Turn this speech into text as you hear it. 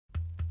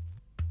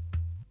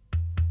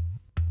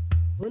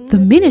The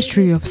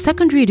Ministry of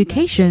Secondary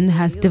Education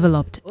has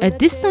developed a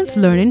distance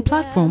learning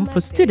platform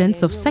for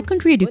students of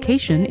secondary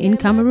education in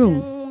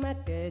Cameroon.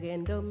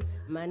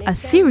 A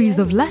series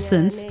of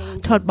lessons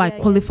taught by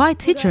qualified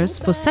teachers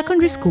for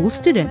secondary school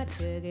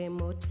students.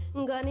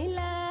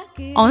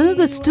 Under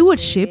the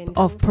stewardship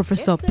of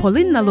Professor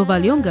Pauline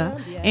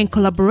Nalovalyonga, in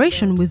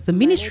collaboration with the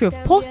Ministry of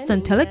Posts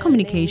and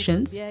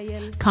Telecommunications,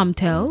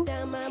 Camtel,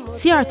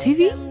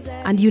 CRTV,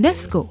 and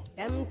UNESCO.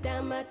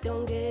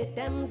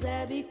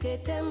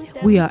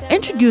 We are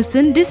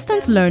introducing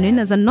distance learning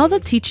as another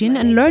teaching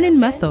and learning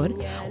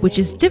method which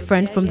is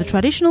different from the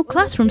traditional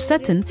classroom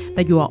setting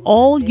that you are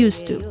all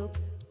used to.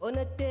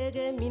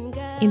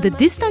 In the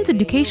distance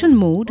education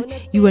mode,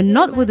 you are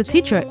not with the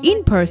teacher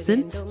in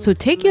person, so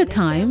take your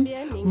time,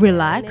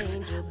 relax,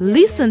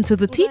 listen to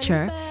the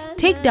teacher,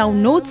 take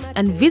down notes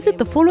and visit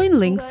the following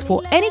links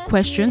for any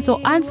questions or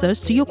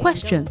answers to your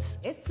questions.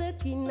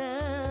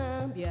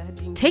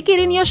 Take it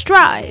in your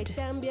stride.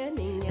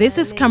 This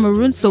is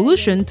Cameroon's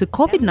solution to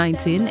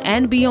COVID-19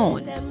 and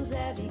beyond.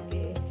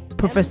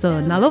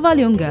 Professor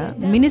Nalovalyonga,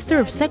 Minister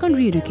of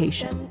Secondary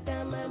Education.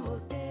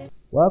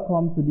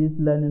 Welcome to this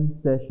learning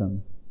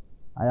session.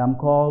 I am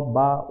called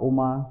Ba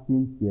Oma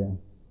Cynthia,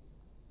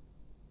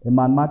 a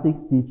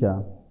mathematics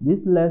teacher. This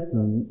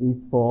lesson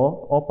is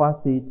for upper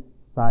set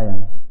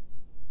science.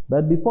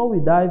 But before we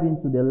dive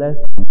into the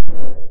lesson,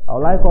 I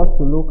would like us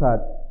to look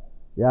at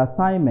the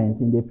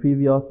assignment in the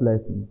previous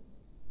lesson.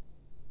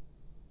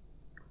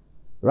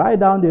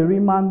 Write down the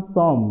Riemann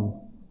sums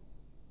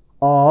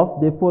of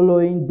the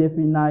following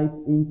definite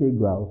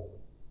integrals.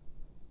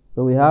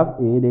 So we have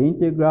A, the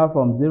integral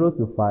from 0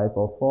 to 5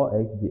 of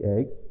 4x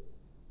dx,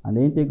 and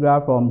the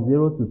integral from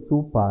 0 to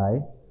 2 pi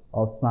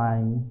of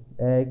sine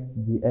x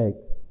dx.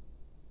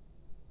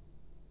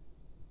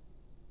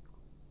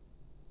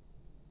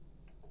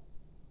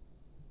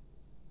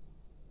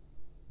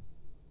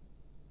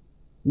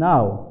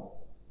 Now,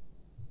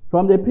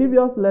 from the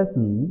previous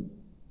lesson,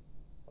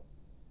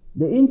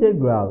 the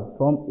integral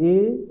from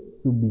a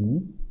to b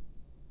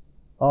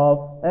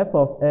of f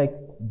of x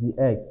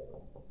dx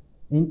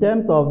in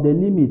terms of the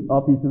limit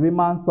of its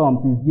Riemann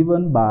sums is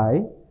given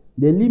by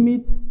the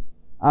limit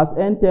as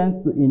n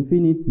tends to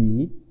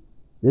infinity,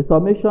 the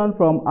summation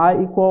from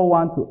I equal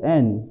 1 to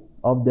n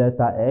of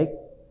delta x,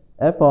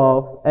 f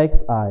of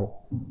xi,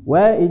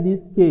 where in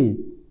this case,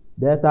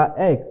 delta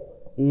x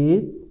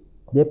is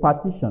the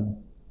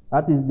partition,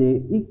 that is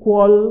the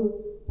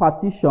equal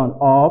partition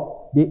of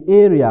the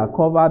area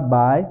covered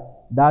by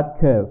that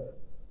curve.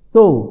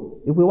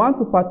 So, if we want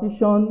to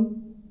partition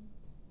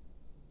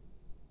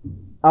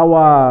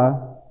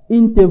our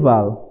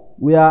interval,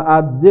 we are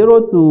at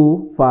 0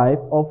 to 5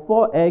 of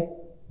 4x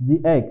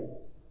dx.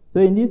 So,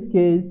 in this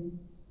case,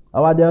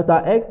 our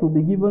delta x will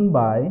be given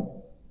by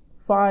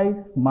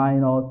 5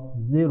 minus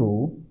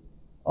 0,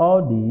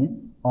 all this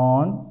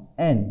on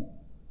n.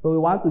 So, we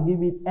want to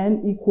give it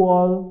n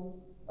equal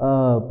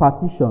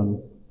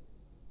partitions,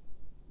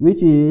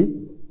 which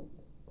is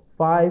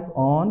 5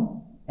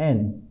 on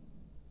n.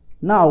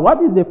 Now,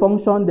 what is the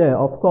function there?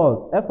 Of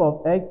course, f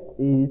of x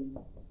is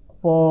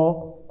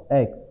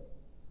 4x.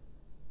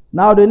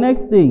 Now, the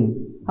next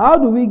thing, how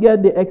do we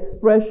get the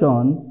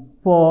expression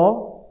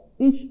for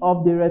each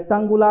of the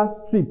rectangular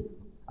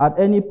strips at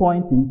any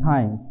point in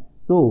time?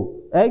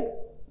 So,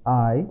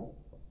 xi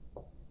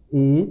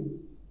is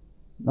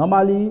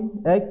normally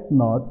x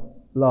naught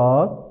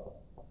plus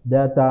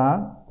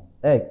delta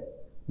x.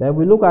 When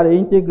we look at the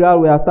integral,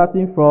 we are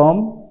starting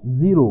from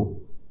 0.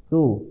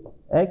 So,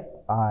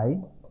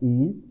 xi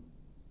is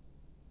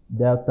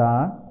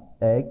delta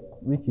x,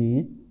 which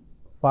is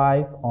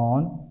 5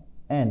 on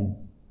n.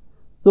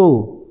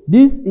 So,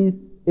 this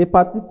is a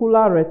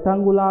particular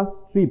rectangular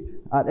strip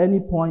at any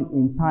point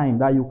in time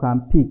that you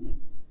can pick,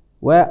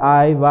 where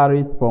I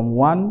varies from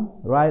 1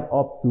 right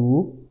up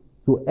to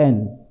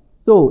n.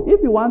 So,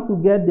 if you want to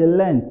get the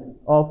length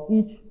of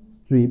each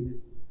strip,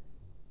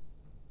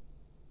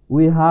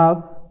 we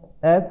have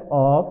f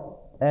of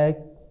xi,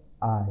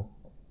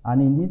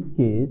 and in this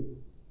case,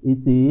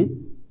 it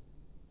is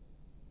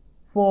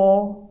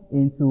 4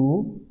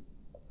 into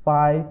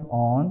 5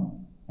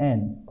 on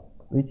n,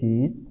 which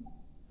is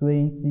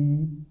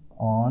 20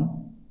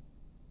 on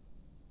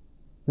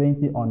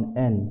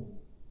n.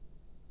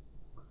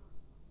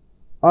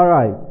 All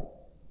right.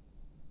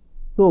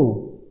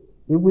 So,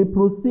 if we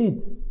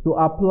proceed to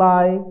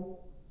apply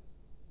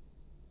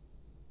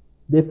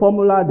the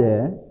formula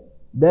there,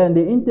 then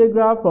the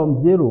integral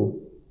from 0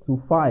 to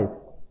 5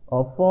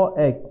 of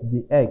 4x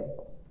dx,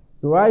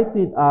 to write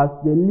it as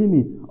the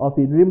limit of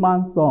its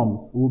Riemann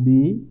sums will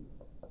be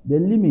the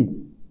limit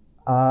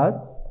as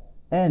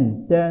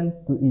n tends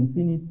to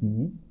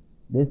infinity,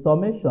 the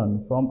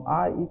summation from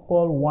I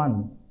equal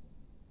 1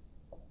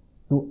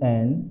 to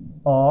n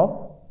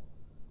of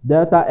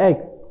delta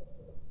x,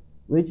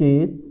 which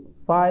is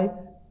 5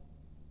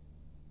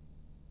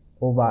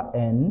 over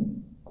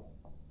n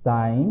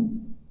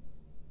times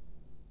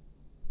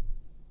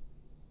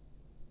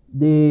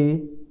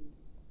the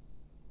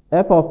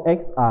f of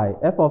xi.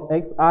 F of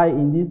xi,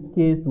 in this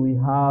case, we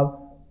have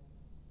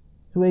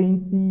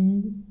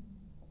 20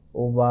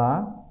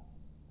 over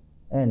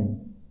n.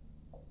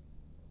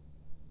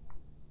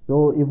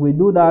 So if we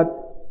do that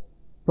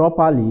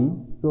properly,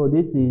 so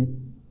this is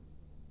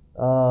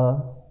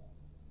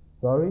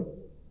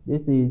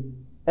this is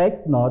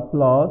x naught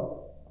plus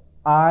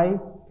I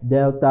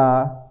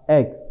delta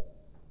x.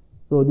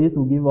 So this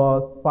will give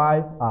us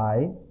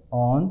 5i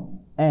on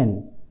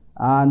n,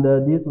 and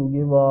this will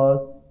give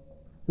us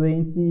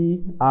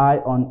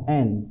 20i on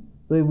n.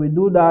 So if we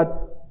do that,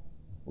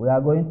 we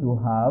are going to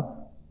have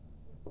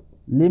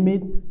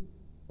limit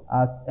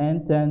as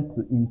n tends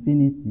to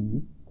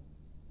infinity,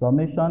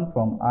 summation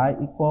from I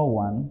equal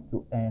 1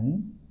 to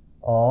n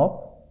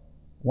of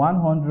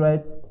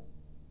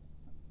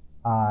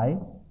 100i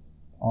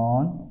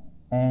on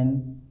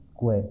n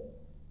squared.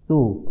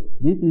 So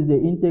this is the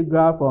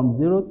integral from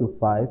 0 to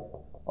 5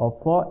 of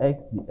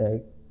 4x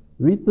dx,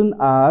 written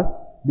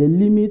as the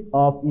limit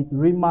of its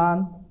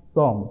Riemann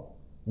sums.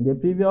 In the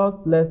previous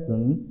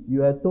lesson,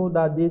 you were told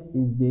that this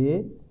is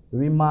the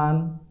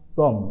Riemann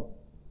sum.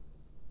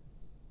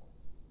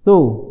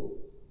 So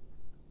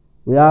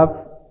we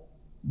have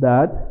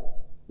that.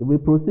 If we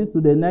proceed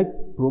to the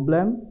next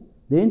problem,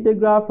 the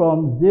integral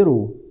from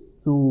 0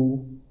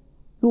 to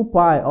 2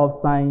 pi of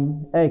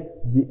sine x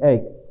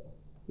dx.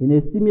 In a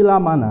similar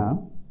manner,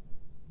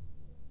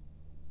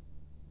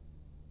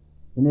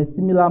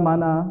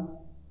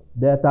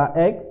 delta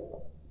x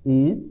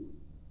is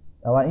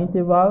our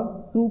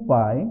interval 2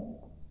 pi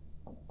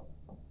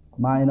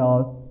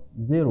minus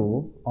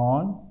 0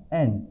 on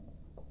n,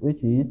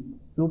 which is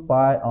 2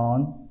 pi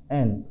on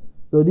n.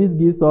 So this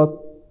gives us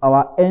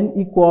our n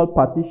equal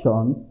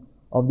partitions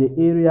of the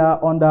area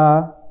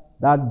under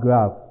that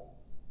graph.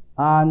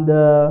 And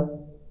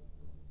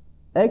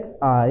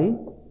xi,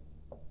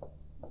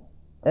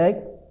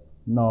 x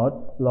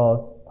naught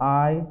plus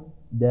I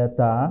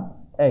delta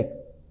x.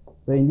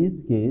 So in this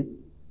case,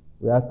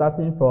 we are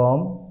starting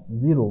from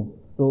 0.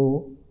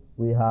 So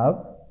we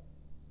have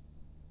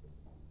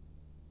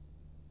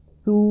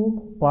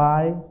 2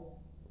 pi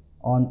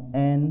on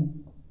ni.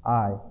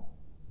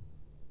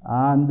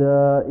 And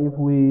if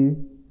we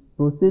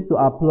proceed to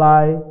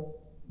apply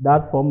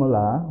that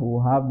formula,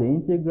 we'll have the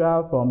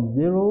integral from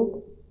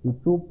 0 to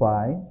 2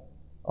 pi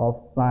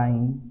of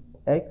sine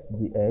x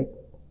dx.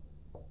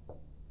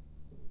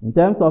 In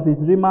terms of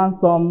its Riemann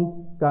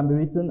sums, can be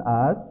written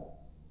as,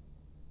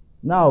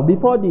 now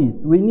before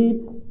this, we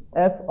need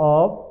f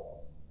of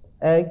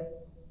xi.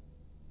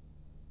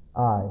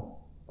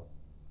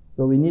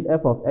 So we need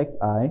f of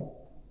xi,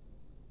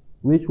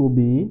 which will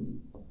be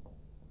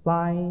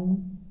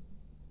sine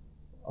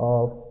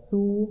of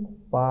 2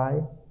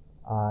 pi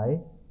I,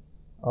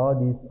 all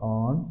this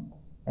on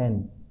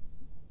n.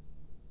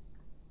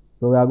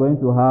 So we are going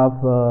to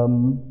have,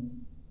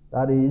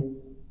 that is,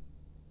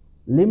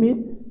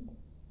 limit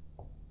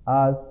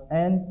as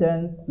n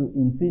tends to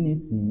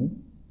infinity,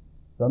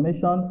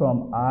 summation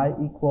from I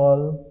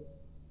equal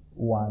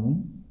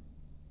 1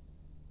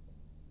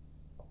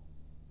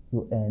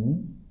 to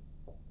n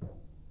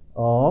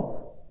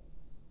of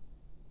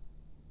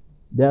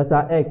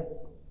delta x.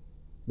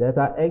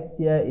 Delta x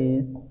here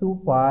is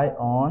 2 pi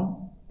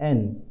on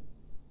n.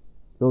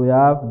 So we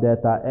have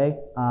delta x,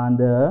 and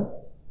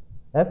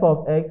f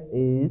of x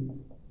is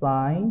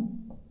sine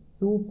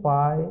 2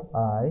 pi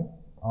I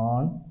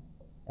on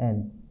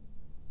n.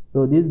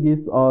 So this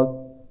gives us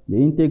the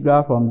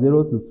integral from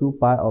 0 to 2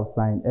 pi of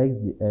sine x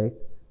dx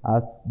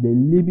as the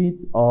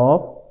limit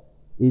of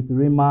its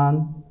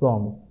Riemann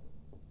sums.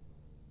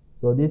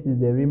 So this is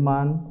the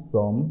Riemann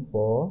sum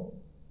for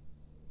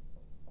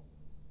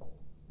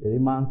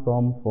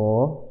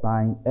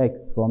sine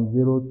x from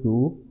 0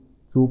 to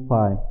 2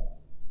 pi.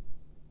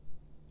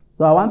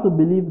 So I want to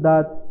believe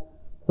that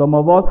some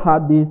of us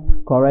had this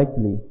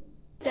correctly.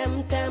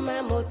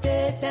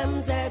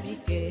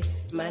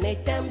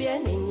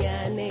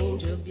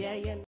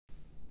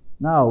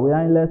 Now we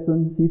are in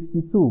lesson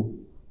 52,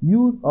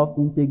 use of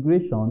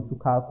integration to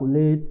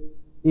calculate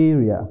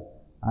area.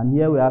 And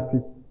here we are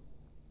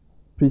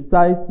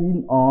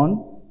precising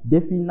on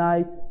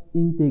definite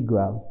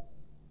integral.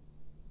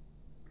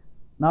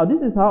 Now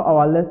this is how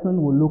our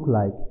lesson will look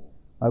like.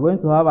 We are going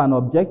to have an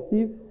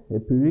objective, a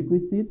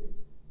prerequisite,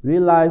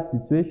 real life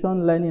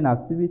situation, learning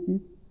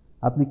activities,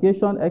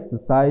 application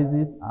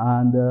exercises,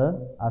 and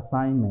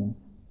assignments.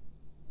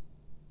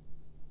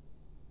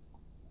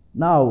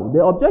 Now,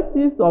 the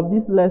objectives of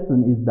this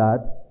lesson is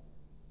that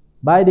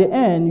by the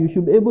end, you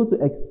should be able to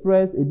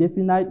express a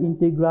definite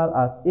integral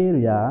as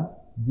area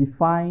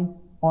defined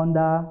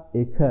under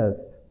a curve.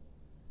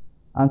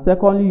 And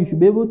secondly, you should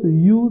be able to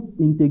use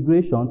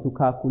integration to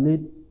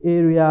calculate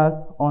areas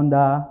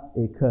under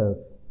a curve.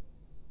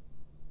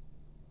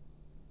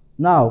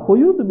 Now, for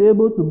you to be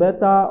able to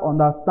better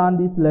understand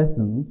this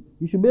lesson,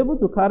 you should be able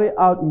to carry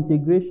out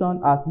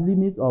integration as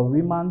limits of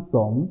Riemann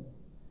sums.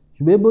 You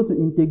should be able to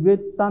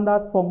integrate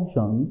standard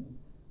functions,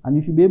 and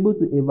you should be able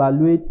to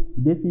evaluate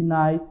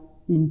definite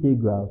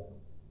integrals.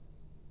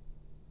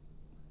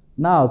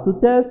 Now, to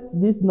test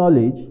this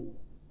knowledge,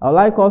 I would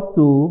like us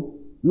to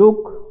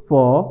look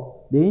for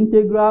the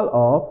integral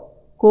of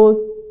cos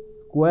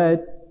squared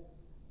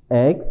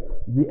x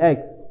dx.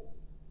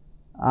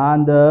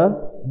 And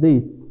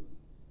this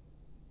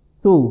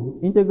 2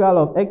 integral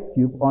of x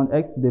cubed on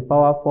x to the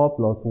power 4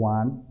 plus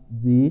 1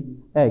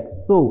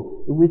 dx.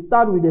 So if we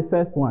start with the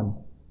first one,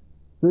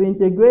 to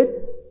integrate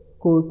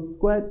cos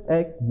squared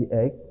x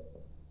dx,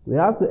 we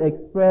have to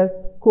express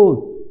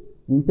cos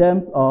in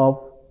terms of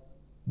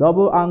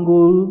double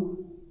angle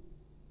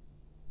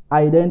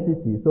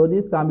identity. So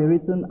this can be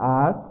written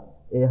as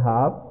a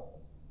half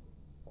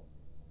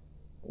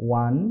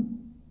 1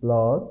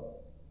 plus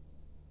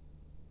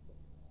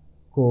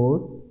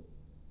cos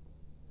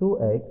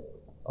 2x,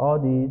 all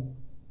these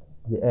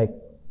dx.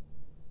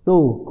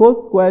 So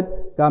cos squared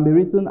can be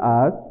written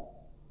as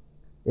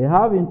a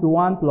half into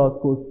 1 plus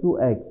cos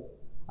 2x.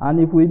 And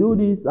if we do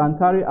this and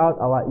carry out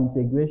our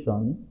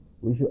integration,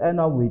 we should end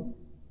up with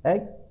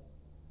x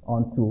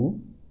on 2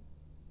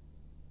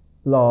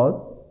 plus,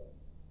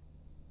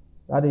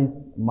 that is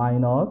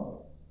minus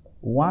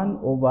 1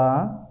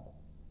 over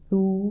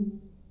 2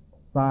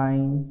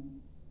 sine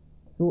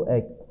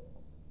 2x.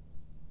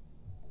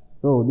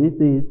 So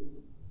this is,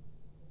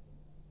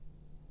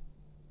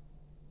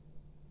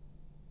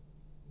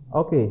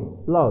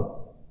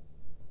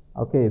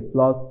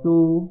 plus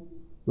 2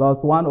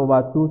 plus 1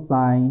 over 2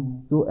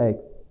 sine 2x.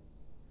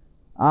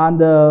 And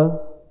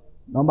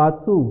number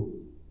 2,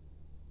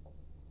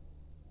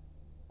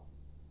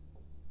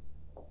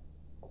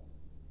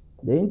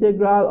 the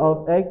integral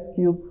of x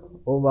cubed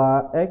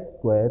over x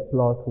squared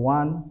plus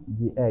 1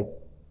 dx.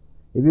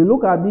 If you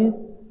look at this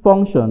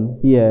function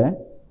here,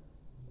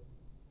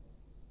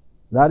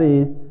 that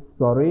is,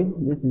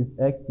 this is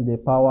x to the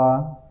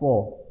power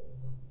 4.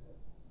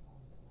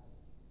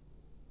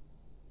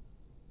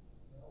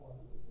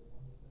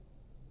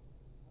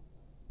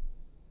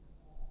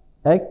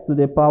 X to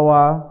the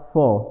power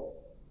 4.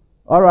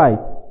 All right,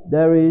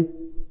 there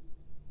is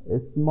a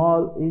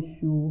small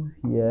issue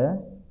here.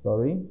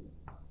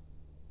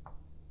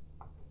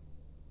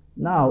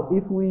 Now,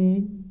 if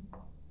we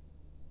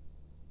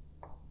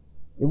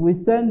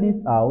send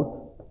this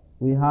out,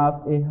 we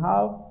have a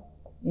half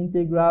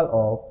integral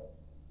of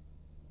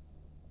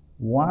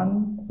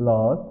 1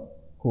 plus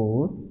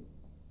cos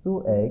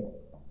 2x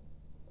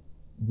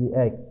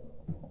dx.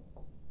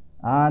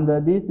 And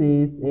this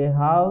is a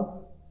half.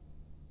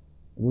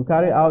 If we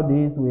carry out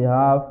this, we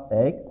have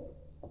x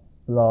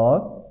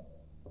plus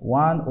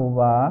 1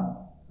 over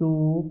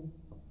 2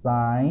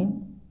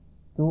 sine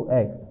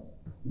 2x.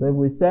 So if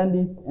we send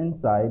this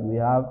inside, we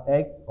have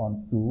x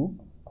on 2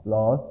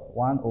 plus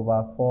 1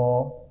 over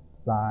 4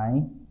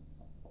 sine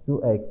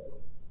 2x.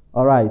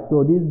 All right,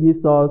 so this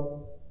gives us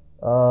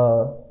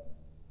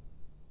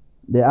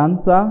the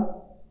answer.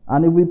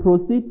 And if we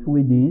proceed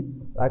with this,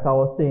 like I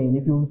was saying,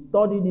 if you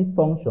study this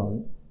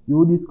function, you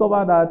will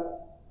discover that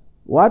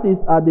what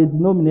is at the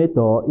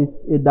denominator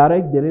is a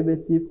direct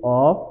derivative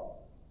of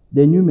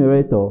the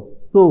numerator.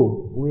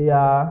 So we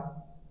are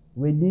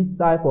with this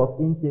type of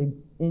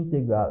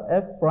integral,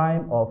 f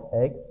prime of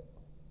x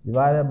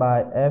divided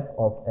by f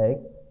of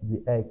x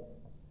dx,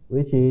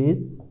 which is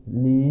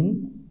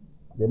ln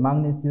the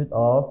magnitude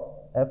of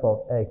f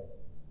of x.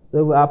 So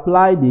if we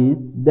apply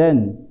this,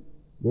 then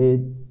the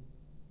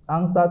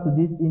answer to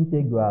this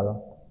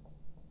integral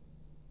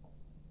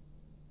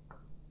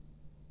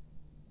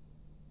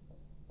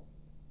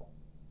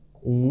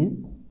is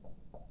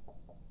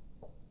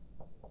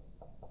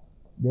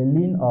the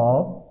ln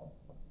of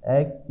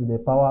x to the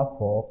power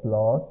 4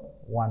 plus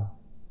 1.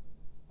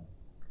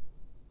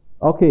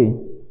 Okay.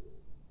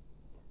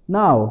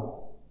 Now,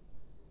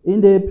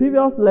 in the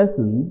previous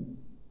lesson,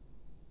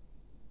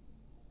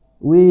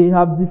 we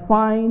have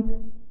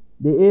defined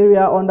the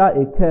area under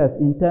a curve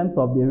in terms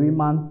of the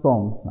Riemann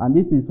sums, and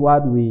this is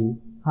what we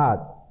had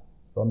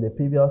from the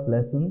previous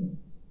lesson,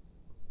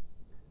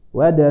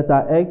 where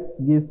delta x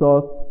gives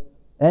us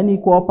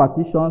n-equal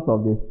partitions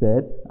of the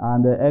set,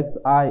 and the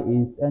xi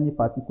is any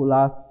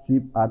particular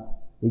strip at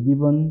a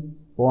given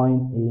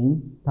point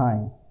in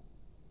time.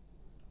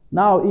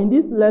 Now, in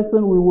this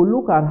lesson, we will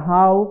look at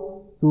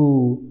how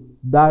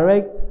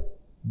direct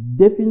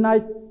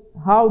definite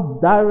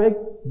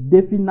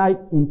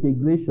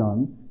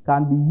integration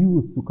can be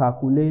used to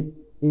calculate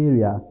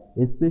area,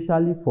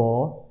 especially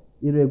for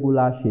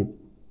irregular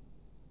shapes.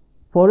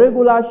 For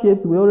regular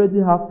shapes, we already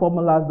have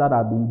formulas that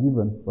have been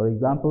given. For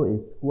example, a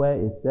square,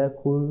 a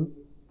circle,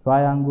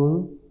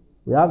 triangle.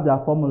 We have their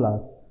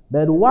formulas.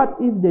 But what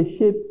if the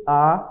shapes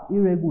are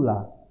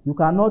irregular? You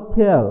cannot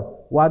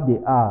tell what they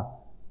are.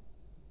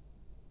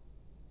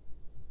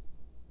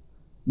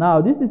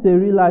 Now, this is a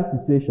real-life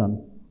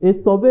situation. A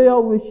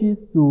surveyor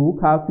wishes to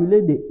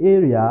calculate the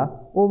area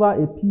over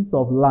a piece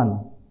of land.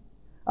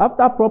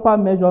 After proper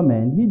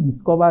measurement, he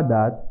discovered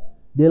that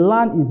the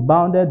land is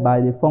bounded by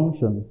the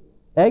function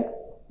x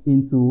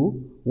into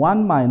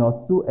 1 minus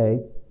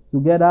 2x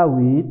together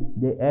with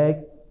the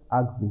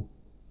x-axis.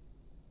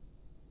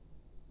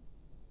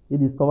 He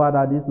discovered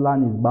that this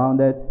land is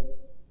bounded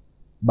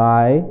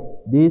by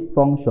this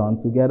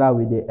function together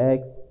with the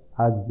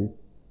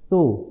x-axis.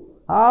 So,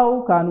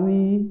 how can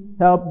we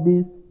help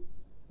this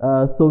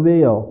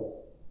surveyor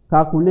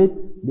calculate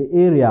the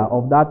area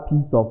of that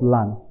piece of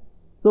land.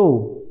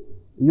 So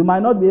you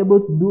might not be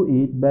able to do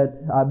it,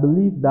 but I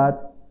believe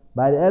that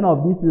by the end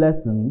of this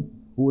lesson,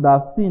 we would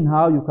have seen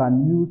how you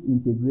can use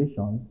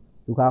integration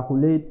to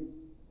calculate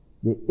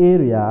the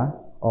area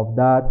of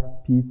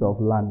that piece of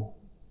land.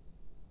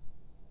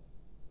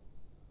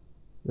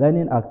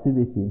 Learning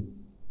activity.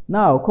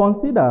 Now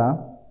consider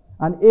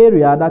an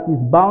area that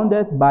is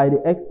bounded by the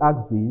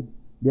x-axis,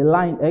 the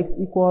line x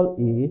equal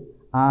a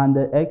and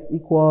the x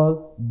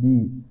equal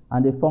b,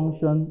 and the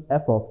function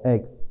f of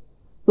x.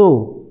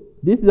 So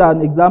this is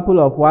an example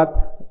of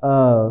what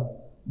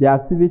the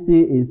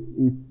activity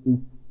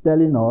is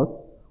telling us.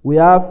 We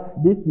have,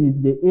 this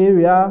is the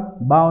area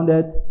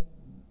bounded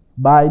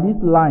by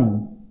this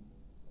line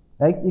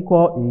x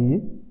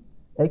equal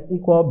a, x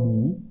equal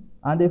b,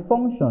 and the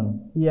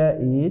function here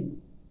is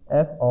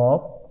f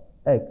of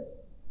x.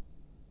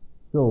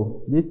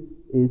 So this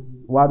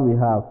is what we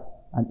have,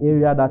 an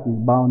area that is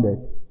bounded.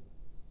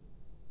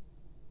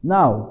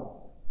 Now,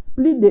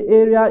 split the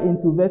area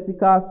into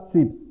vertical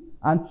strips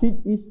and treat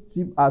each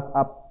strip as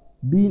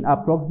being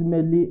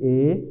approximately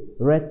a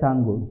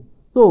rectangle.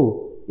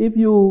 So, if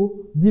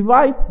you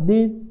divide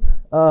this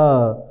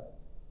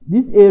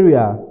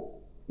area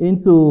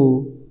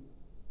into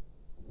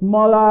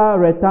smaller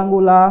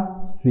rectangular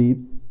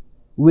strips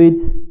with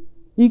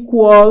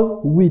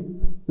equal width,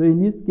 so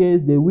in this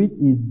case the width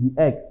is the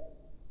x.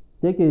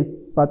 Take a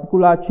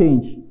particular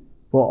change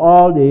for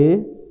all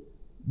the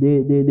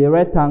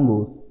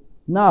rectangles.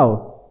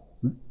 Now,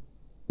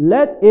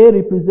 let A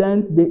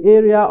represent the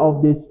area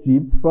of the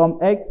strips from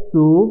x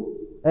to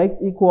x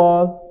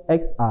equal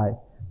xi.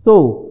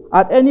 So,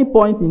 at any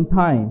point in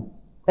time,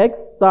 x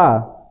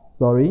star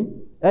can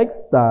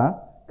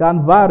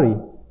vary.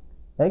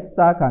 X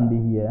star can be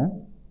here,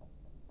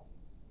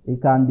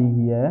 it can be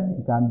here,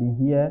 it can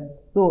be here.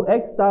 So,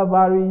 x star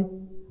varies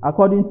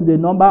according to the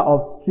number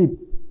of strips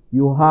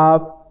you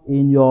have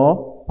in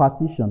your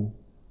partition.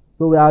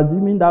 So we are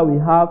assuming that we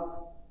have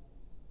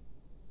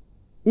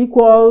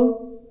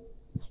equal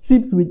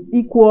strips with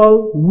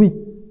equal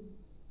width.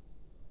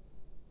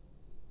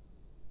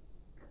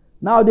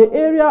 Now the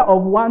area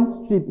of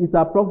one strip is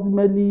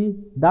approximately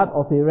that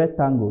of a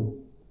rectangle.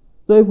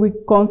 So if we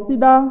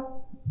consider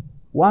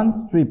one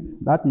strip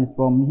that is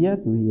from here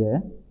to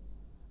here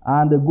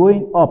and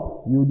going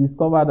up, you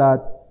discover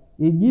that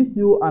it gives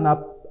you an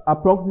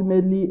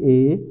approximately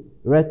a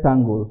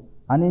rectangle,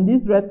 and in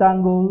this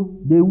rectangle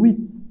the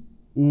width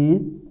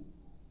is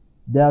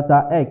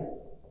delta x.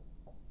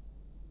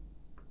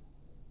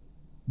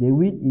 The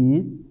width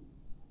is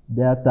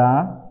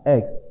delta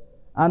x,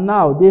 and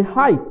now the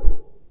height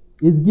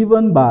is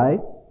given by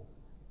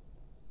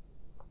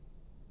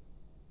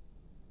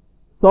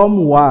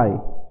some y,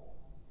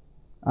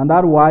 and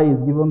that y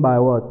is given by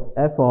what?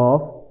 F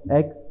of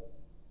x.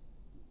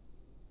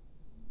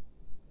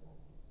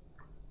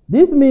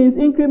 This means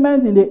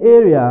increment in the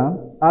area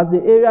as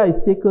the area is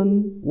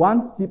taken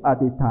one strip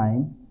at a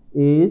time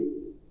is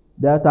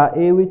delta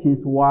A, which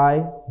is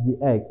y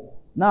dx.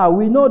 Now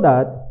we know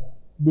that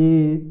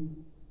the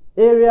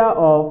area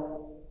of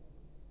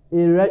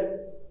a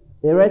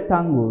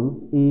rectangle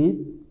is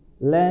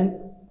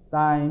length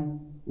times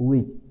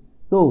width.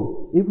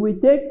 So if we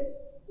take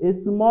a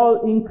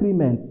small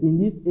increment in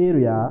this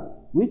area,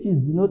 which is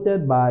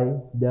denoted by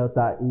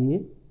delta A,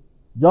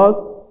 just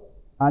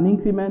an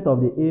increment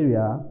of the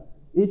area,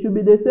 it should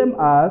be the same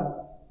as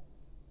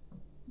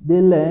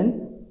the length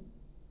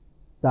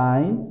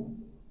times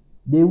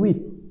the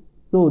width.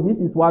 So this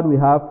is what we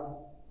have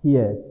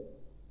here.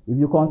 If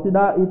you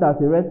consider it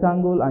as a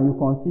rectangle and you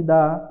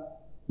consider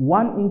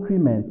one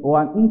increment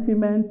or an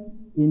increment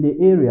in the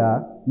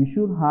area, you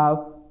should have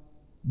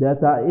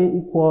delta A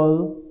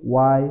equal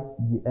y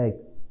dx.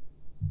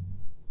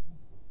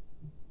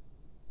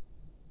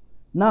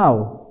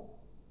 Now,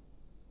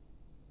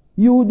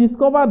 you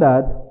discover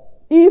that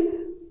if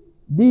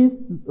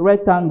these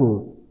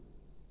rectangles,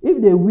 if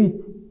the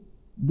width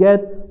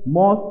gets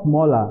more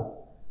smaller,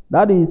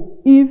 that is,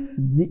 if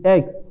the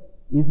x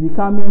is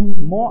becoming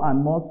more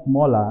and more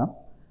smaller,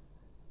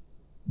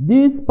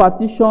 these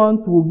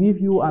partitions will give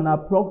you an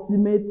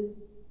approximate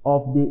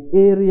of the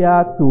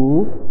area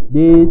to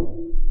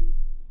this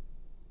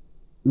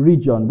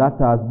region that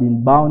has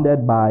been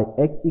bounded by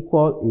x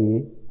equal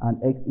a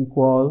and x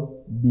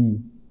equal b.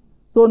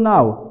 So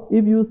now,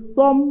 if you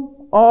sum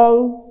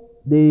all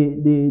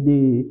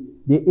the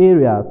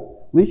areas,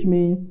 which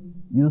means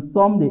you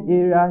sum the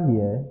area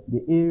here,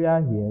 the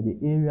area here, the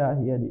area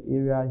here, the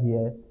area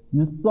here,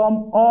 you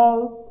sum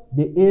all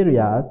the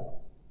areas,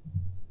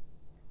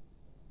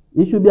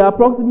 it should be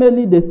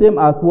approximately the same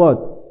as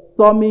what?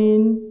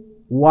 Summing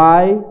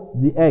y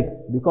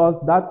dx,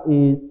 because that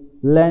is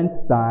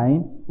length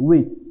times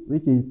width,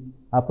 which is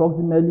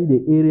approximately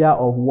the area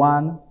of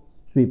one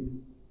strip.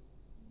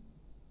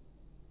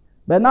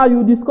 But now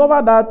you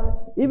discover that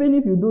even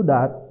if you do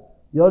that,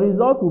 your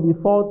results will be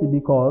faulty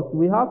because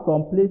we have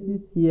some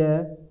places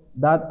here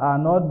that are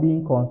not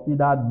being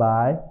considered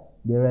by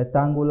the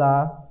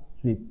rectangular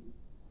strips.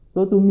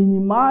 So to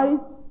minimize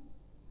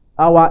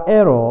our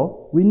error,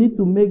 we need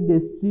to make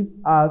the strips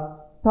as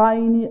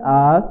tiny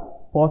as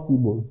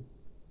possible.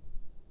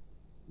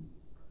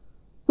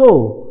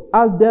 So,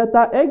 as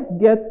delta x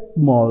gets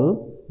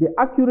small, the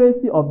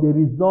accuracy of the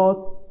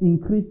result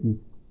increases,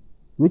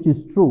 which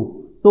is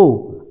true.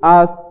 So,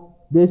 as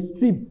the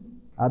strips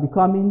are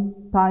becoming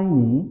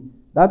tiny,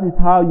 that is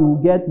how you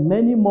get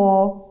many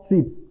more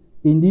strips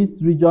in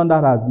this region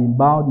that has been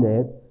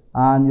bounded,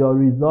 and your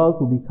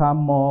results will become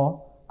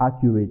more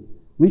accurate.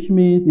 Which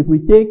means if we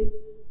take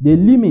the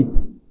limit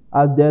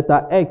as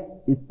delta x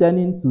is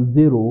tending to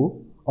 0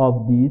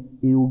 of this,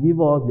 it will give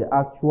us the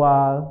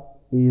actual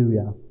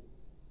area.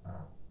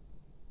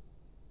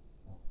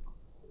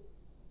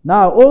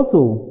 Now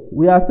also,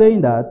 we are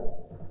saying that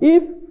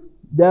if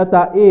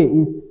delta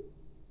A is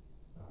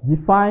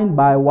defined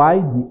by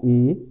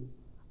YdA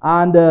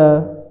and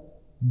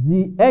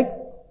dx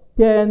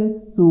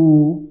tends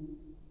to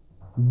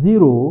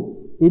 0,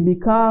 it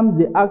becomes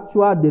the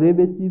actual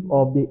derivative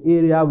of the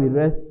area with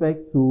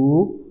respect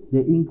to the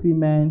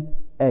increment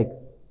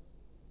x.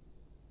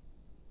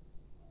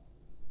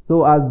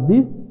 So as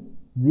this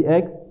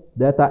dx,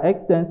 delta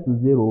x tends to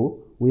 0,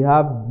 we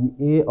have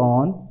dA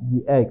on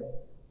dx.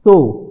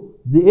 So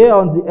dA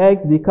on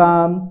dx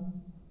becomes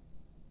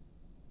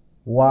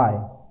y.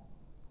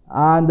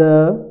 And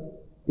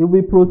if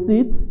we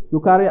proceed to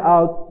carry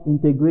out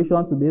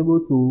integration to be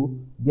able to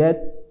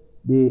get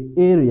the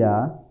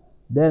area,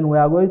 then we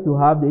are going to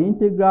have the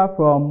integral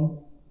from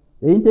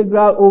the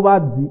integral over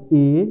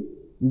dA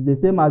is the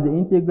same as the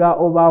integral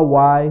over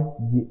y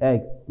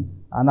dx.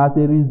 And as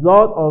a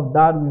result of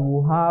that, we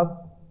will have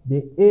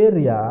the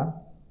area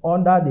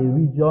under the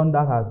region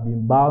that has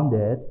been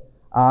bounded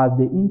as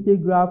the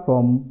integral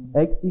from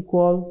x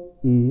equals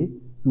a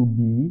to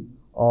b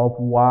of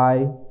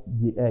y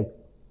dx.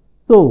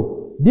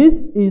 So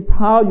this is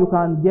how you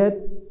can get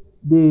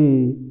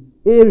the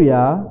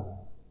area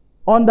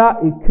under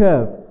a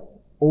curve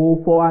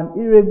or for an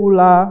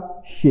irregular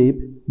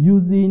shape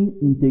using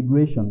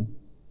integration.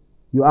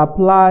 You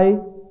apply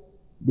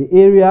the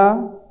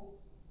area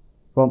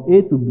from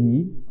a to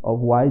b of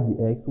y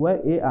dx, where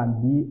a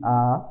and b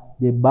are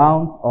the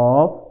bounds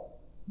of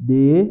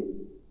the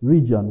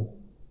region.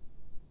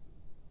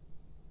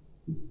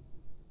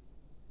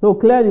 So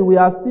clearly we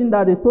have seen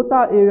that the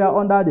total area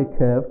under the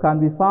curve can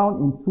be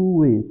found in two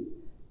ways.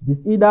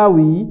 This either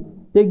we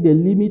take the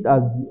limit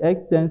as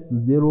dx tends to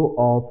 0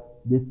 of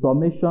the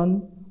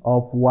summation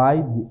of y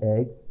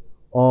dx,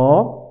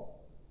 or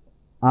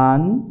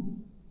and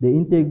the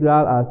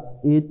integral as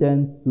a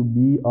tends to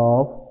b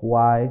of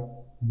y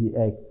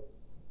dx.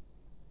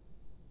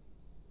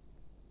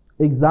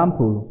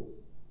 Example: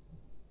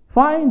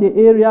 find the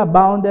area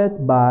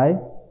bounded by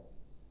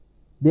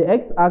the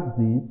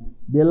x-axis,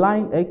 the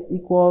line x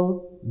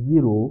equals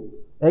 0,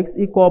 x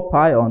equals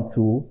pi on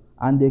 2,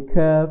 and the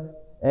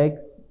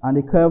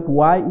curve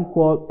y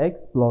equals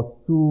x plus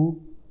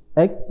 2,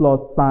 x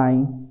plus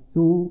sine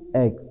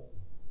 2x.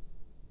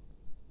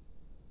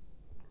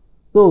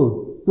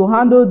 So to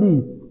handle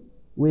this,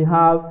 we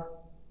have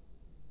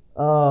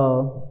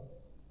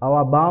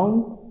our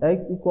bounds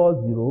x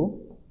equals 0,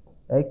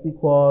 x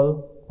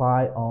equals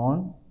pi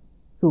on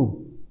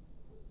 2.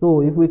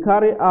 So if we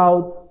carry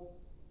out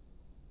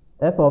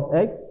f of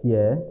x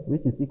here,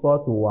 which is equal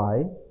to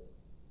y,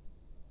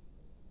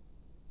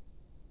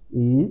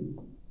 is,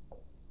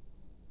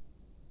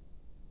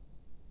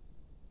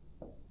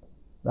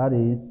 that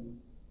is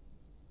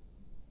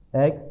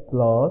x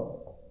plus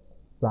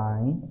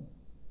sine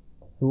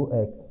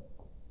 2x.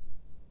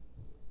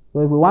 So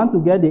if we want to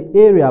get the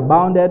area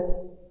bounded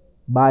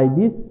by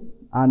this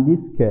and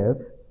this curve,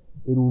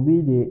 it will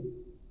be the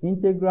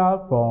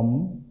integral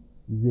from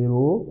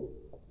 0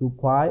 to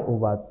pi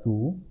over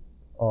 2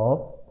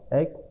 of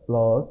x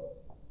plus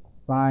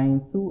sine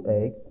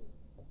 2x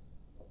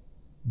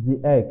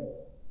dx.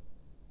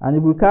 And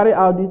if we carry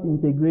out this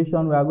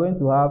integration, we are going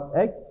to have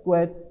x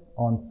squared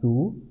on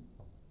 2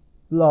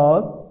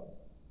 plus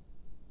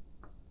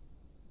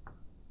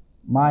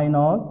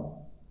minus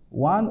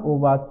 1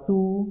 over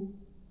 2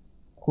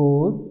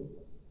 cos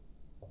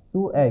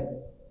 2x.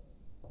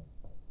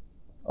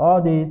 All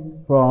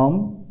this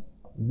from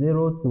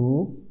 0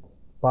 to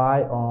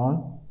pi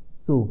on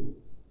 2.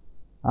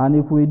 And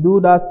if we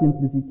do that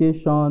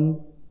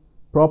simplification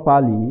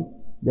properly,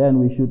 then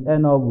we should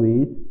end up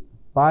with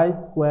pi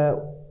squared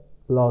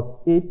plus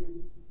 8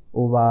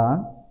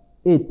 over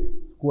 8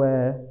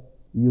 square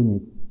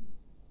units.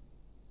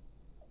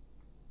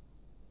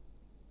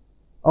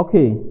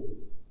 Okay,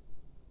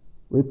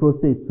 we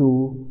proceed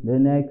to the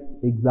next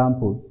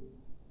example.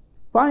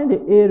 Find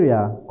the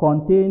area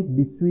contained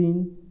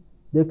between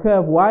the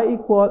curve y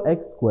equals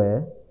x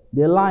squared,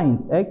 the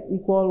lines x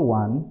equals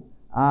 1,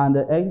 and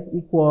x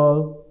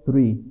equals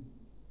 3,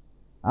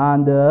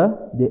 and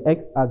the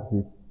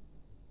x-axis.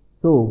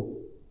 So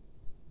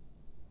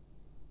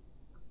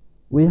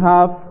we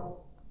have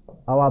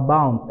our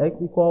bounds x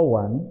equals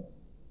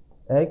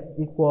 1, x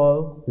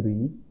equals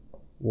 3,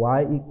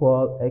 y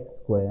equals x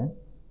squared.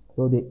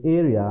 So the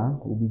area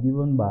will be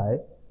given by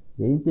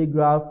the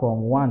integral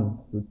from 1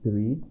 to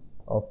 3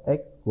 of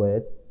x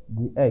squared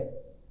dx.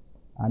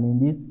 And in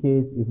this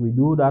case, if we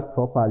do that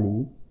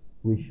properly,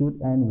 we should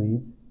end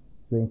with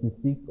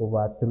 26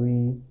 over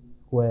 3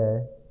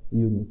 square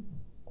units.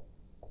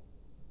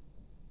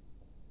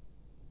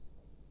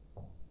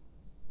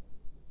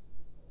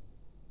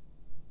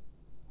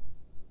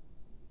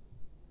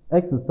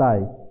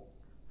 Exercise.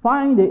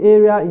 Find the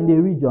area in the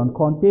region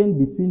contained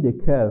between the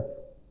curve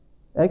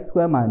x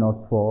squared minus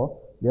 4,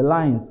 the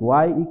lines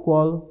y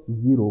equal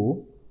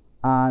 0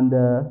 and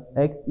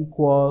x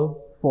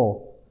equal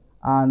 4,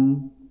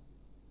 and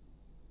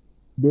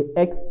the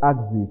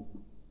x-axis.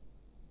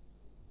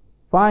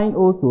 Find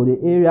also the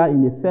area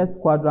in the first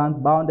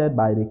quadrant bounded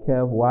by the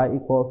curve y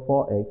equal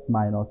 4x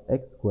minus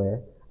x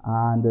squared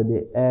and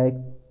the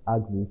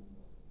x-axis.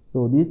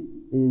 So this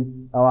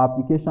is our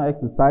application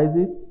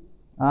exercises.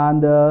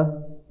 And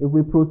if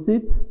we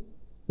proceed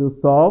to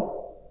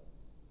solve,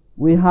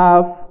 we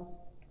have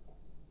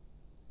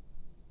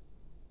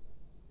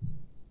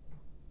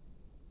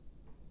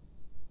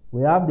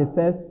the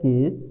first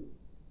case.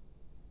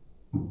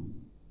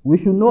 We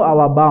should know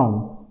our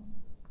bounds.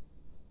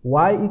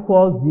 Y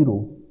equals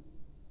 0.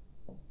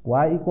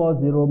 Y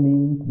equals 0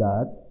 means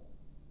that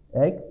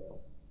x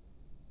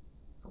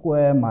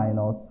squared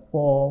minus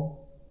 4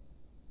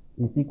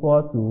 is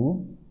equal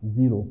to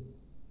 0.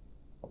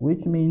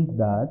 Which means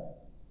that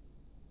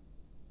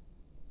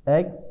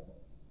x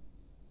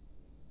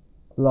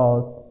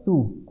plus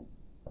 2,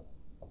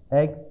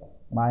 x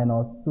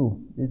minus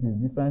 2, this is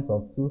difference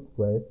of 2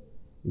 squares,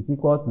 is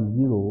equal to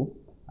 0,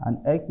 and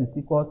x is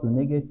equal to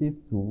negative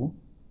 2,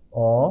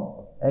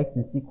 or x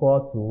is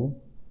equal to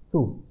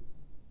 2.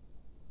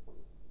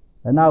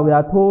 And now we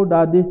are told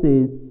that this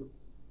is,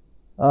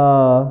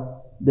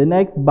 the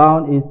next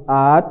bound is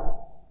at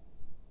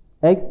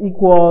x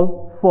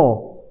equal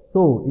 4.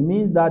 So it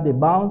means that the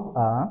bounds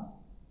are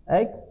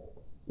x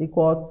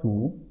equal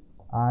 2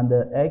 and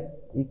x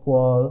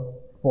equal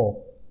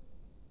 4.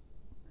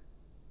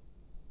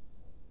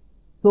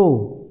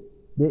 So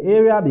the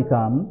area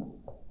becomes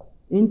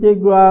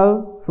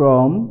integral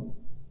from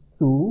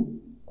 2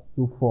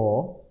 to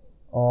 4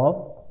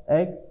 of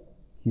x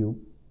cubed,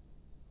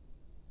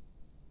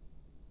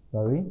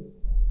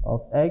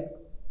 of x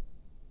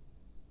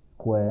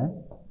squared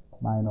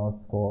minus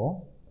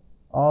 4,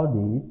 all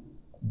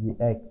these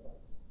dx.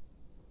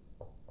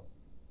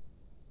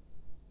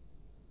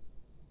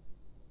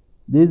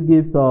 This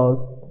gives us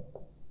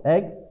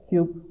x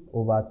cubed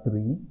over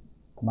 3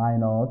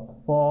 minus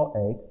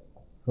 4x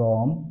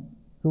from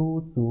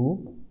 2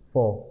 to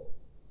 4.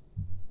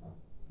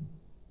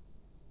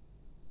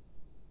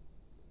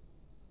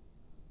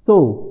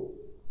 So,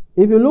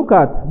 if you look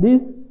at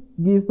this,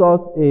 gives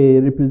us a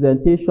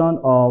representation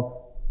of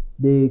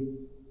the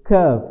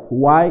curve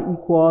y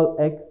equal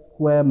x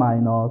squared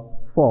minus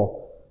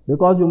 4.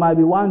 Because you might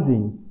be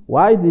wondering,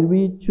 why did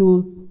we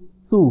choose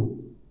 2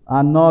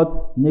 and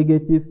not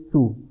negative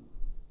 2?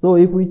 So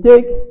if we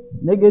take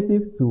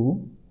negative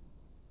 2,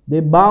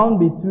 the bound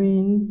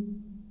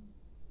between,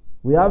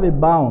 we have a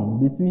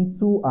bound between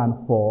 2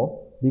 and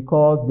 4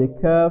 because the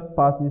curve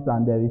passes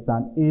and there is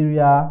an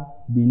area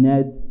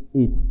beneath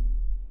it.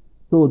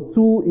 So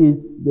 2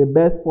 is the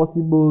best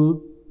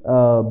possible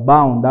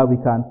bound that we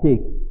can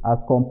take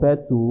as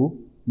compared to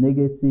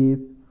negative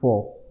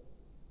 4.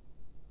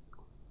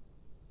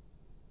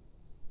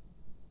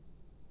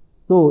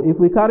 So if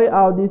we carry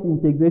out this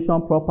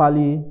integration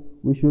properly,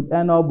 we should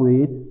end up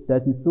with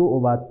 32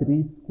 over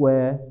 3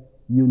 square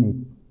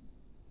units.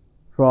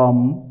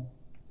 From,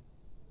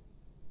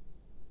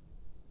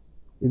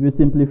 if you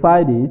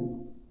simplify this,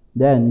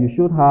 then you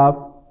should have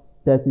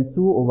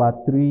 32 over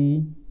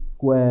 3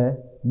 square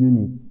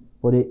units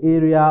for the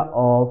area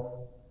of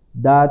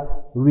that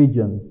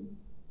region.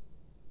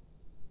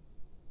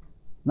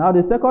 Now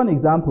the second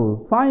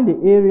example, find the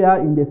area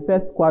in the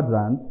first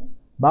quadrant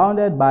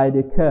bounded by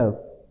the curve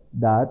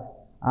that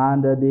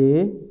and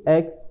the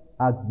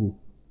x-axis.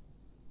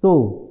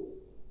 So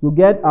to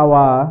get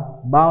our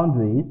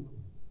boundaries,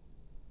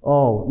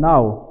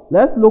 now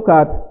let's look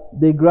at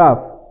the graph.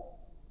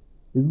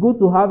 It's good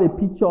to have a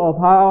picture of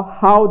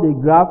how the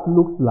graph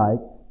looks like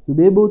to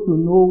be able to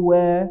know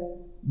where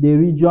the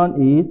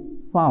region is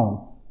found.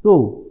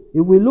 So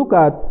if we look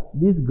at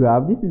this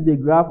graph, this is the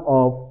graph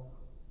of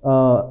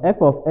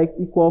f of x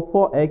equal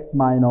 4x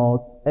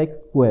minus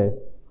x squared.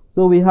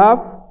 So we have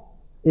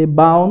a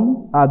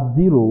bound at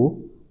 0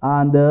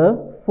 and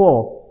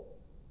 4.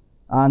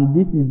 And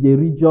this is the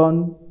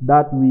region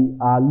that we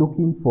are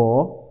looking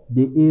for,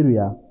 the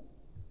area.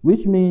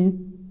 Which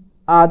means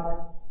at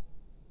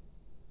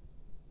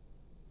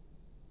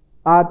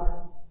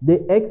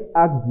the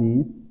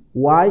x-axis,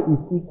 y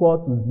is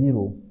equal to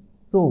 0.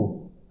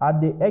 So at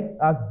the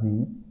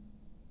x-axis,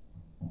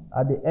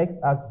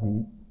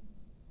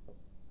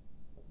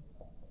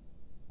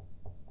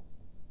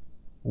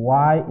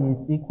 y is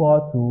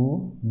equal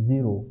to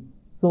 0.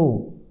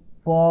 So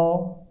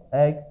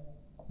 4x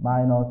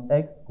minus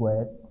x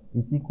squared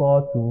is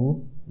equal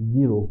to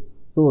 0.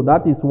 So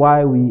that is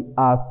why we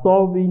are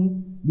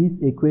solving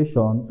this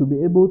equation to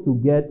be able to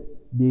get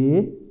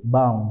the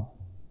bounds.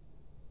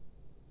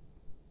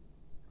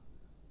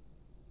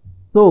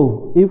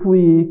 So if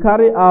we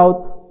carry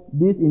out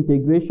this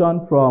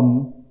integration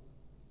from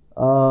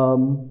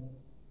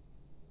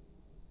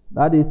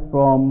that is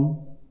from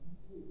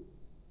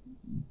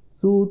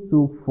 2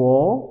 to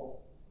 4,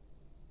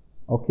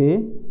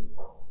 okay,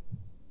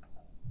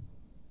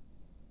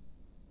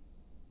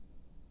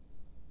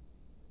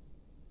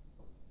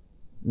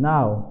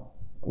 now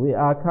we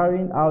are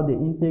carrying out the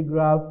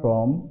integral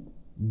from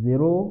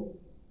 0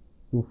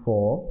 to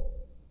 4,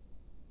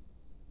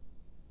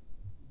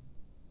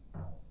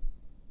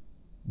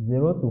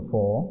 0 to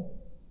 4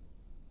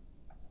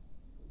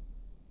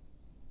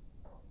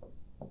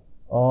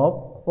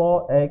 of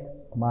 4x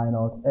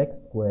minus x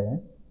squared,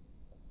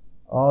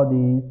 all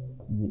these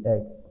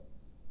dx.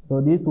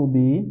 So this will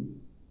be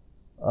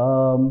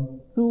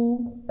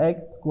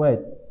 2x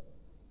squared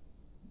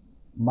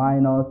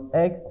minus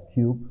x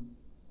cubed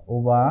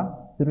over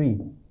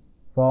 3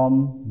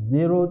 from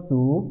 0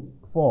 to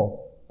 4.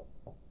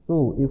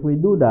 So if we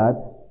do that,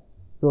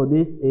 so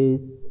this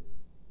is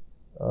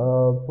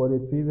for the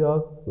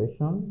previous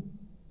question.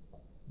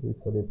 This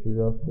is for the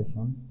previous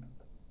question.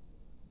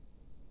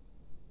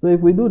 So if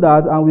we do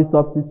that and we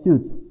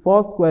substitute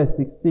 4 squared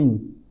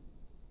 16,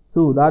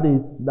 2, that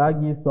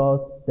gives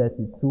us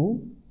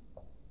 32,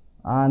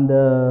 and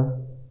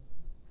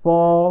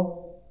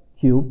 4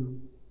 cubed,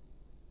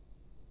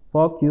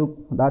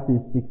 that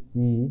is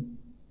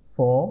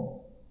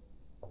 64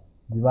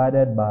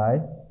 divided by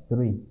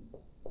 3.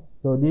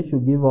 So this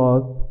should give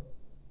us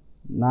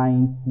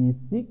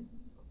 96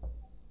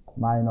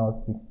 minus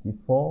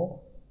 64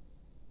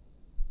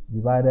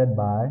 divided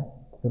by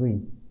 3.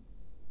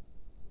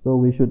 So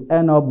we should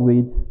end up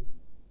with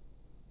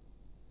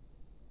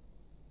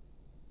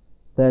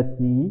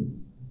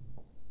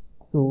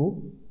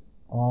 32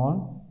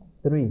 on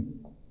 3.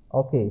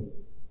 Okay,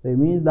 so it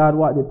means that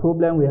what the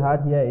problem we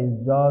had here is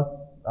just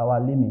our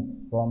limits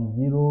from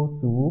 0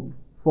 to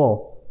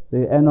 4. So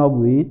you end up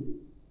with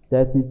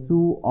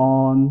 32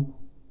 on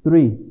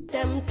 3.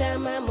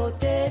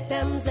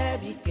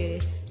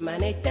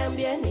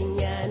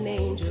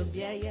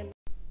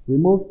 We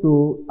move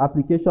to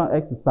application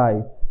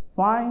exercise.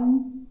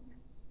 Find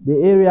the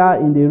area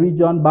in the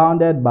region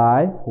bounded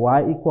by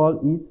y equal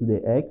e to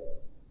the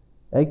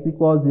x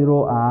equals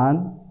 0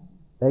 and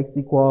x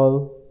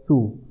equals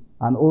 2.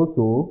 And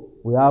also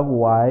we have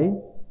y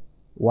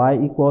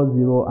equals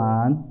 0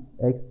 and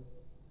x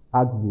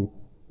axis.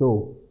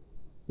 So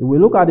if we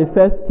look at the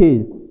first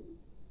case,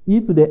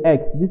 e to the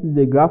x, this is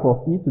the graph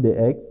of e to the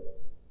x,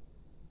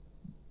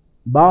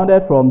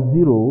 bounded from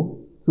 0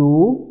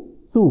 to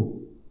 2.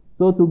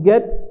 So to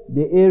get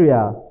the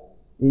area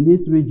in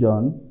this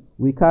region,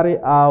 we carry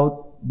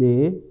out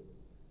the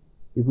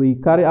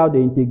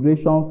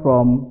integration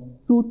from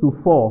 2 to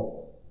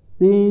 4,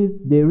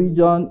 since the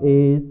region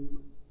is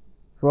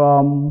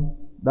from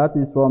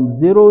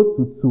 0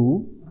 to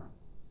 2.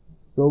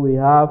 So we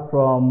have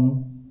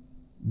from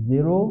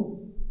 0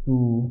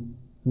 to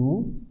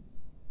 2.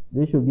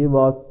 This should give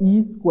us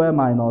e square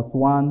minus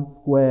 1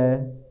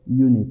 square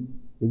units,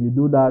 if you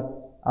do that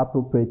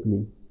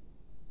appropriately.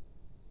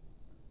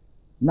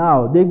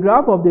 Now, the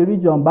graph of the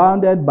region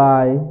bounded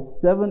by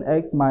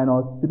 7x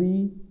minus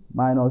 3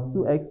 minus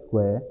 2x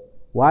squared,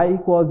 y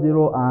equals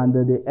 0, and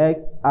the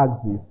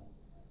x-axis.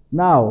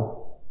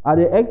 Now, at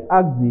the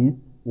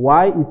x-axis,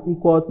 y is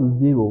equal to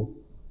 0.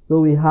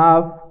 So we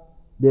have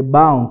the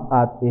bounds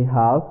at a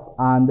half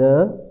and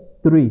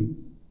 3.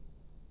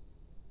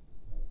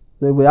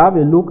 So if we have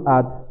a look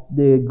at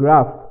the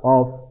graph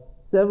of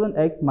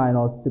 7x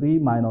minus 3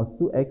 minus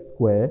 2x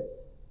squared,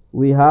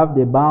 we have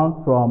the bounds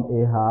from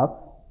a half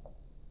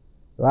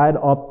right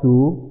up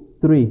to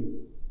 3.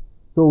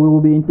 So we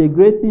will be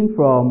integrating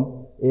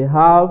from a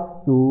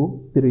half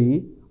to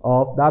 3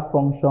 of that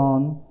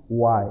function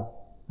y.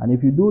 And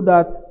if you do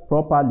that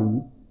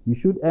properly, you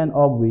should end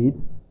up with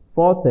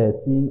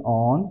 413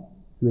 on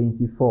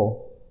 24.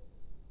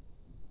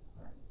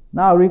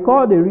 Now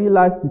recall the real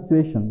life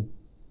situation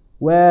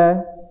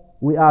where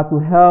we are to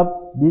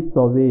help this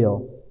surveyor.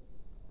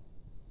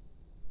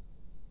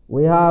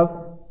 We have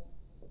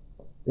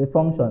a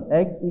function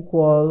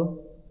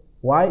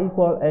y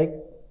equal x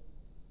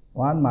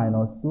 1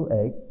 minus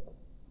 2x,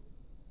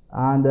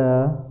 and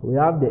we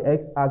have the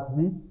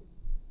x-axis,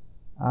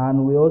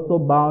 and we also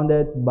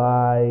bounded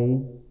by,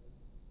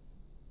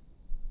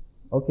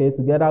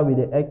 together with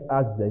the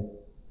x-axis.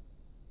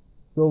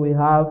 So we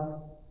have,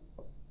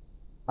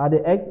 at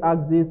the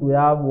x-axis, we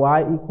have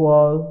y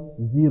equals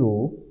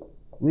 0,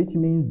 which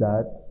means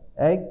that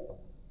x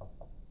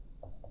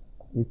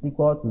is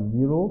equal to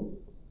 0,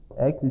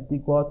 x is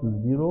equal to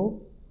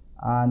 0,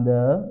 and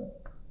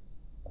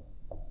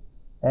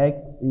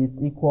x is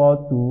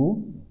equal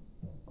to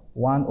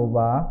 1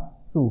 over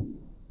 2.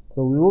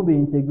 So we will be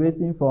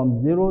integrating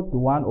from 0 to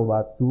 1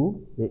 over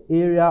 2, the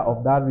area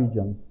of that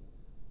region.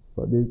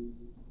 So this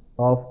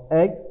of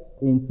x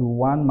into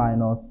 1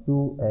 minus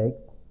 2x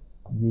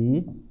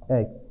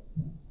dx.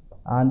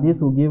 And this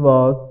will give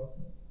us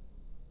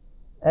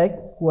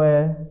x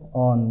squared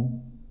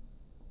on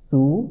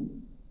 2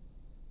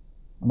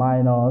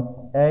 minus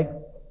x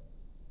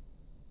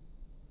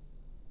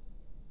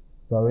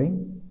Sorry.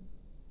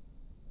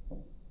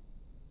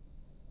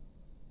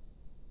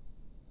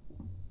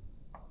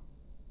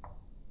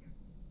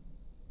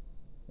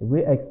 If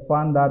we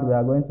expand that, we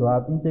are going to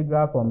have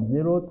integral from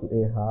 0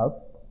 to a half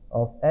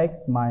of x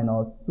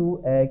minus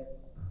 2x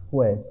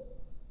squared.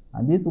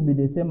 And this will be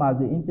the same as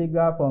the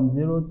integral from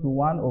 0 to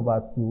 1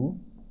 over 2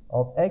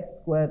 of x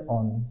squared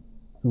on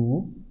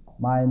 2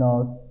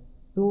 minus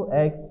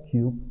 2x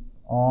cubed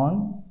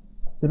on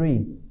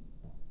 3.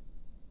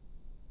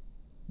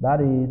 That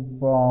is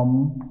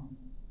from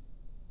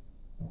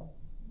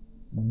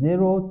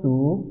 0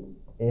 to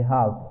a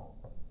half.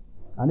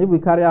 And if we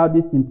carry out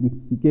this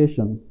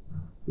simplification,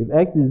 if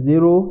x is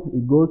 0,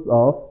 it goes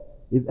off.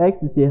 If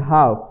x is a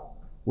half,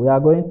 we are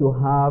going to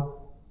have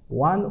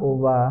 1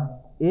 over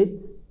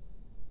 8.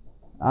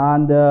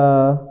 And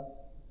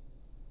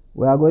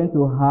we are going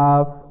to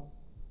have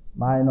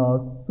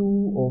minus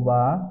 2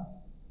 over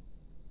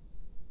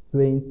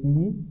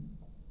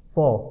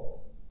 24.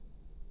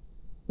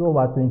 2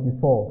 over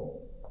 24.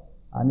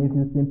 And if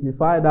you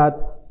simplify that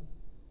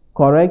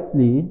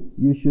correctly,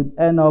 you should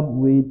end up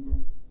with,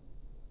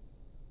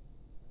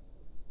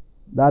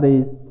 that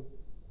is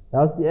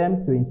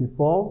LCM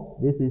 24.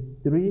 This is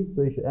 3,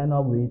 so you should end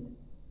up with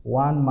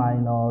 1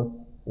 minus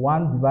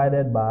 1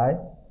 divided by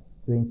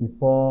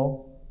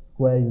 24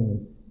 square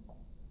units.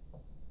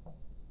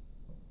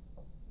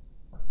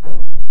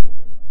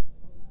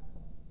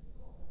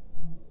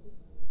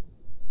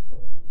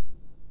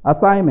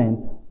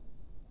 Assignment.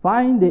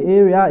 Find the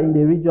area in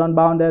the region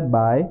bounded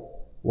by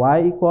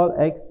y equal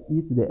x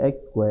e to the x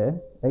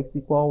square, x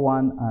equal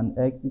 1 and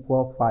x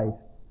equal 5,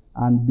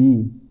 and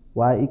b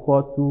y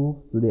equal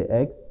 2 to the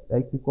x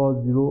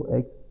equal 0,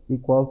 x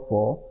equal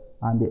 4,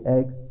 and the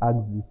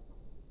x-axis.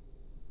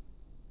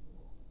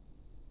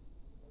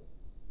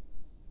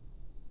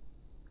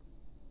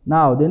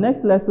 Now, the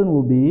next lesson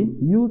will be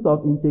use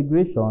of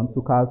integration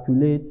to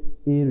calculate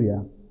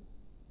area.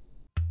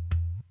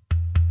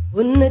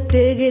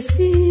 Unatege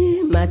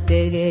si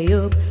matege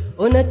yop,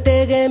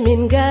 unatege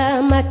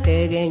minga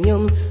matege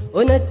nyum,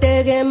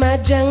 unatege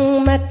majang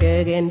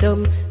matege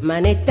ndom,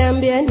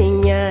 manetambia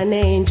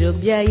ninyane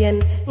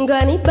injobyayen,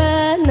 ngani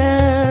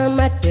bana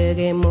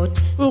matege mot,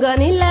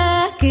 ngani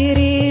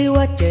lakiri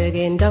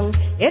watege ndong,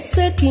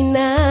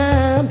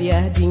 esakina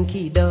bia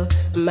dinkido,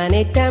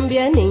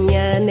 manetambia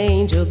ninyane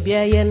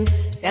injobyayen,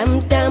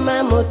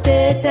 tamtama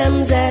mote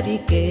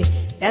tamzabike,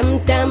 tam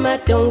tama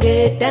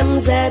tonge tam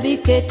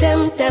zabike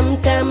tam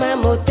tama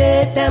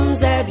mote tam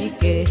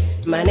zabike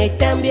mane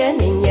tambia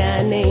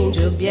ninyane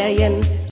injobyayen